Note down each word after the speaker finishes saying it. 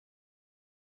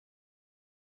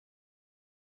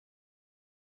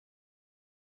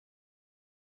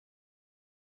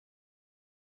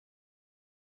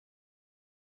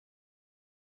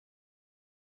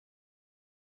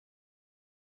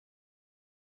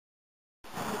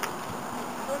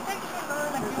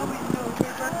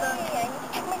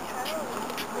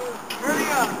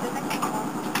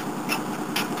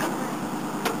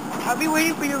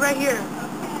right here.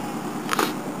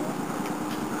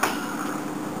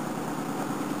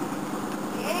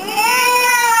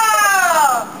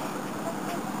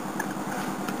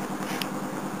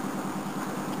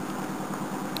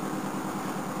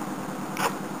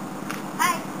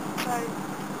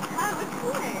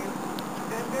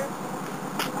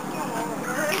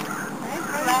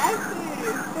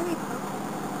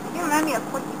 You remind me of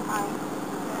porcupine.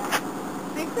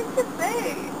 Makes sense to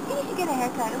say. You should get a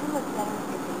haircut. It would look better with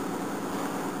your face.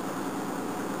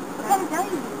 What kind of gel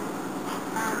you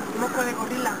use? Moco de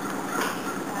gorilla.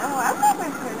 Oh, I've never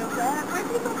heard of that. Where do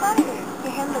people buy it?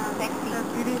 Your hair looks sexy. The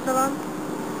beauty salon.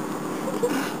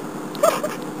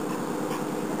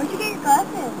 Where'd you get your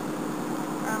glasses?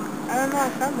 I don't know, I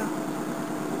found them.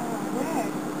 Where?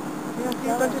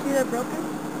 Don't you see they're broken?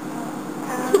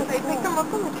 They picked them up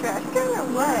from the trash can or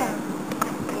what?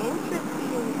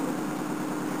 Interesting.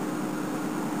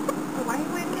 So why are you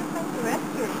waiting to find the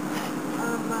restroom?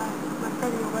 My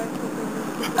friend your wife was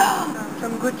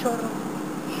some good choro.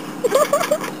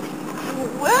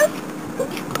 What?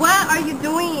 What are you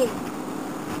doing?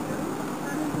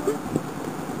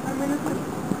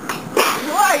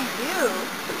 Who are you?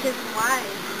 His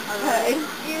wife.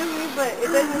 Excuse me, but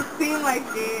it doesn't seem like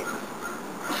it.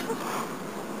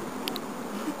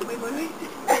 Wait, what is it?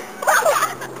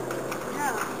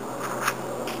 Yeah.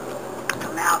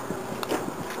 Come out.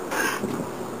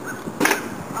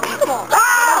 I'm cool. What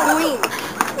are you doing?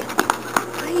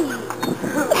 Please.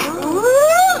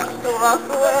 Walk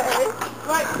away.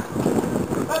 Right.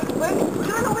 Wait.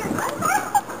 Turn away.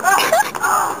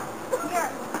 Here.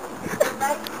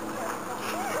 Right.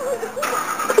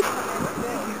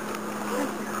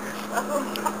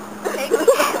 Take it.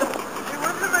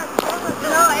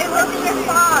 No, it wasn't your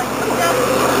fault. You just...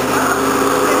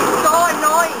 It's so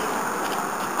annoying.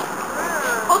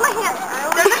 Hold my hand.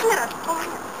 They're looking at us. Hold my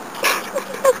hand.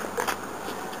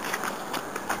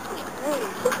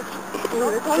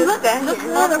 Look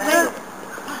at the way.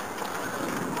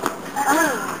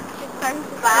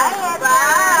 Bye.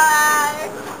 Bye.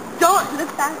 Don't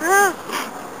look back.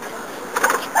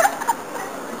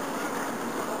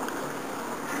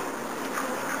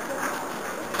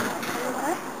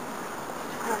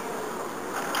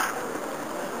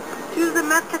 Choose the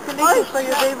math calculation for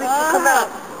your baby to come out.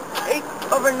 8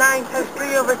 over 9 times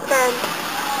 3 over 10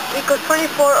 equals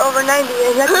 24 over 90.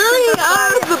 And you have to Hurry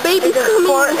up, the baby's coming.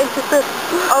 4 into 5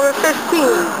 over 15.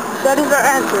 That is our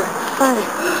answer. Hi.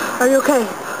 Are you okay?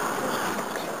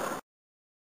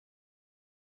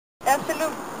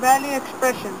 Absolute value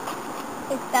expression.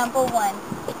 Example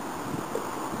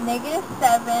 1. Negative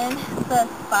 7 plus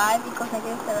 5 equals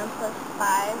negative 7 plus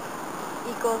 5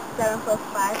 equals 7 plus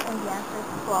 5, and the answer is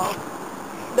 12.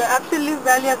 The absolute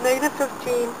value of negative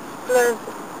 15 plus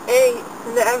 8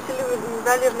 and the absolute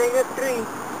value of negative 3,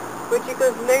 which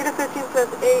equals negative 15 plus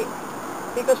 8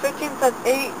 equals 15 plus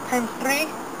 8 times 3,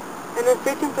 and then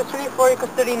 15 plus 24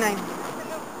 equals 39.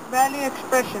 Absolute value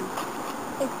expression.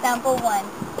 Example 1.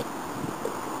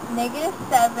 Negative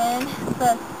 7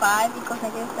 plus 5 equals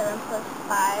negative 7 plus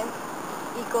 5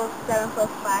 equals 7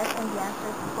 plus 5, and the answer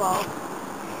is 12.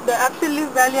 The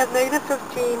absolute value of negative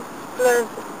 15 plus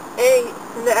 8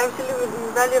 and the absolute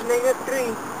value of negative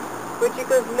 3, which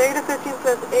equals negative 15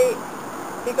 plus 8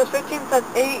 equals 15 plus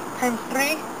 8 times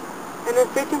 3, and then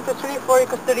 15 plus 24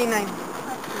 equals 39.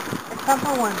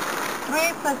 Example 1.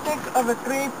 3 plus 6 over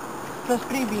 3 plus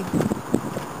 3b.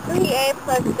 3a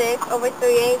plus 6 over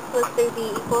 3a plus 3b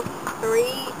equals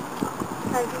 3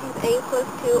 parentheses a plus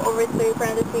 2 over 3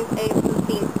 parentheses a plus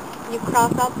b. You cross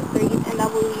out the 3's, and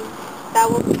that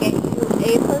will get you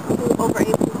a plus 2 over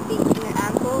a plus b. And your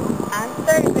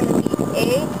answer is going to be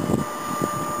a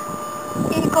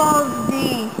equals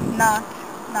b, not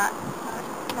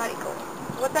equal.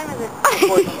 What time is it?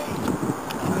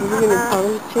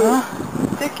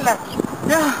 6 left.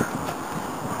 Yeah.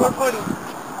 4:40.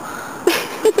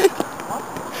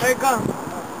 There you go.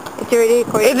 It's already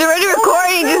recording. It's already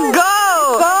recording. Just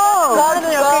go. Go.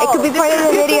 It could be part of the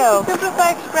video.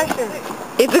 Simplify expression.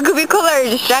 It could be color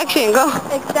distraction. Go.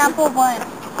 Example 1.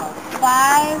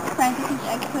 5 parentheses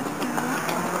x plus 2.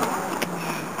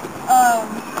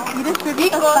 You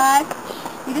distribute the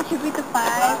 5. You distribute the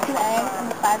 5 to the x and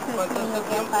the 5 to the 2, and you'll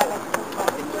get 5x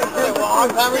plus 1.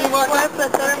 5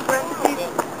 plus 7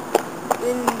 parentheses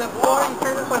in the 4 you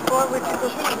times it by 4, which equals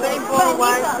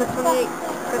 24y plus 28.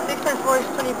 Because 6 times 4 is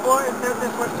 24 and 7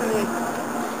 times 4 is 28.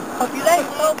 Hope you like.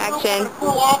 Action.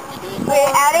 Wait,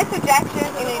 add subtraction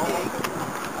in it.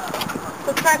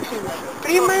 Subtraction.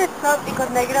 3 minus 12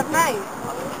 equals negative 9.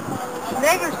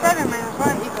 Negative 7 minus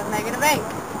 1 equals negative 8.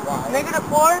 Negative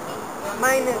 4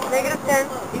 minus negative 10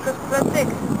 equals plus 6.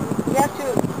 You have to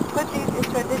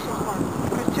into addition form.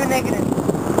 There's two negatives.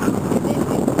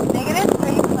 Negative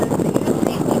 3 plus negative 6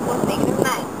 equals negative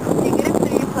 9. Negative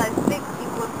 3 plus 6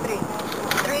 equals 3.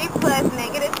 3 plus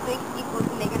negative 6 equals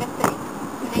negative 3.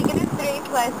 Negative 3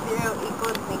 plus 0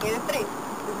 equals negative 3.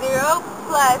 0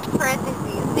 plus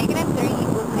parentheses, negative 3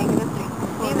 equals negative 3.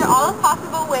 These are all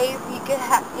possible ways you could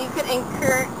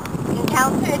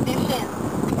encounter addition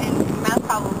in math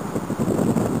problems.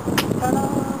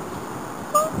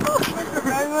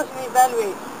 Variables and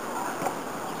evaluate.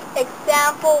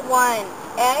 Example 1.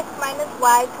 X minus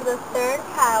y to the third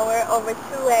power over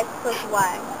 2x plus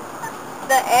y.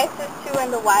 The x is 2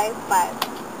 and the y is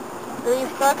 5. Then you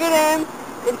plug it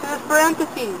into the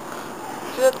parentheses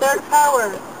to the third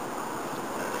power.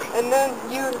 And then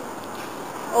you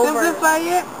simplify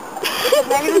it. It's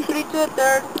negative 3 to the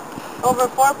third over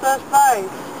 4 plus 5.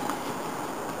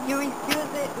 You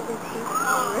reduce it,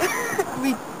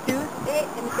 reduce it,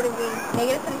 and it's going to be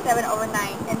negative 27 over 9,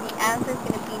 and the answer is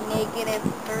going to be negative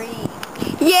 3.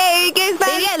 Yay, guys,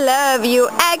 baby, I love you.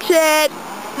 Action!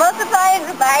 Multiply and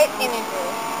divide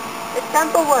integers.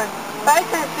 Example 1. 5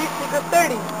 times 6 equals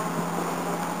 30.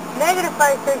 Negative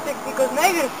 5 times 6 equals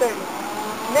negative 30.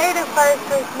 Negative 5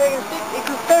 times negative 6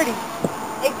 equals 30.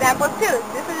 Example 2.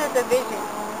 This is a division.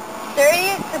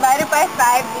 30 divided by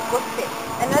 5 equals 6.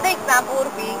 Another example would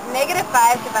be negative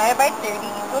 5 divided by 30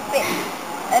 equals 6.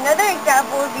 Another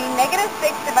example would be negative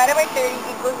 6 divided by 30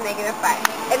 equals negative 5.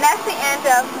 And that's the end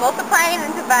of multiplying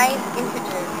and dividing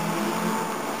integers.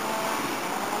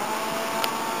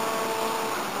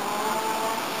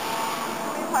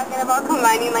 We're talking about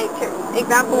combining like terms.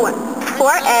 Example 1.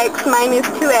 4x minus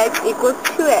 2x equals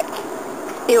 2x.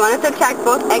 You want to subtract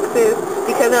both x's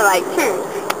because they're like terms.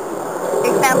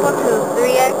 Example 2,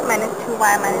 3x minus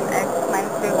 2y minus x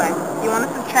minus 3y. You want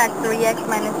to subtract 3x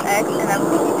minus x and that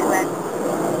will give you 2x.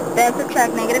 Then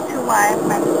subtract negative 2y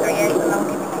minus 3x and that will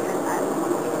give you negative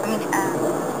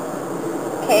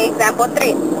 5. Okay, example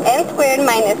 3. N squared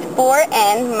minus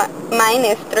 4n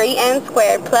minus 3n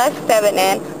squared plus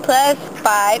 7n plus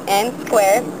 5n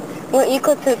squared will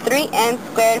equal to 3n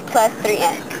squared plus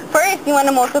 3n. First, you want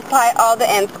to multiply all the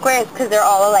n squares because they're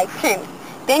all alike terms.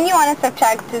 Then you want to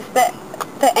subtract just the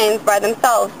n's by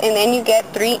themselves, and then you get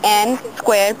 3n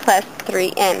squared plus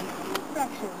 3n.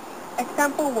 Fractions.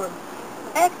 Example 1.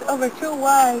 X over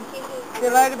 2y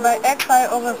divided by xy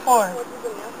over 4.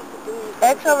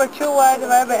 X over 2y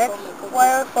divided by xy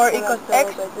over 4 equals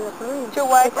x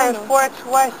 2y times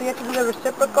 4xy, so you have to do the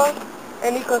reciprocal,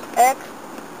 and equals x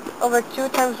over 2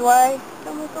 times y,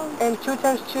 and 2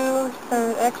 times 2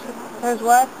 times x times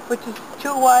y, which is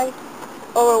 2y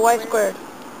over y squared.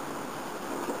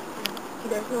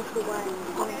 There's no 2y.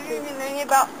 We're learning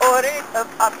about orders of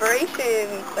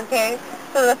operations, okay?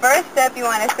 So the first step, you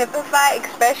want to simplify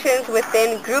expressions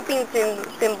within grouping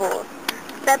symbols.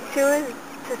 Step 2 is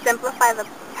to simplify the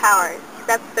powers.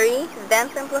 Step 3, then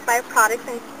simplify products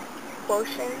and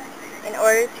quotients in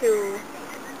order to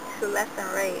left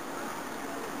and right.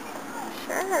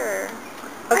 Sure.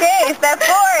 Okay, step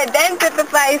 4, then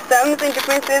simplify sums and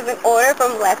differences in order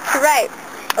from left to right.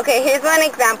 Okay, here's one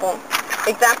example.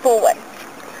 Example 1.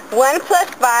 1 plus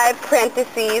 5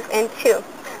 parentheses and 2.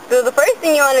 So the first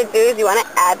thing you want to do is you want to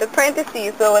add the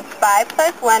parentheses. So it's 5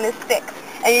 plus 1 is 6.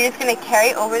 And you're just going to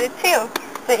carry over the 2.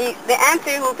 So the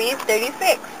answer will be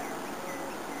 36.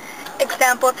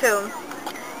 Example 2.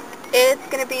 It's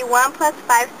going to be 1 plus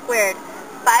 5 squared.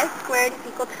 5 squared is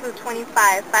equal to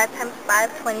 25. 5 times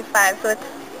 5, 25. So it's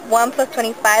 1 plus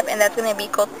 25, and that's going to be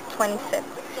equal to 26.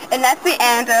 And that's the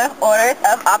end of orders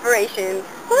of operations.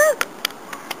 Woo!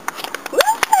 Woo!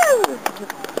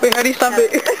 Wait, how do you stop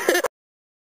it?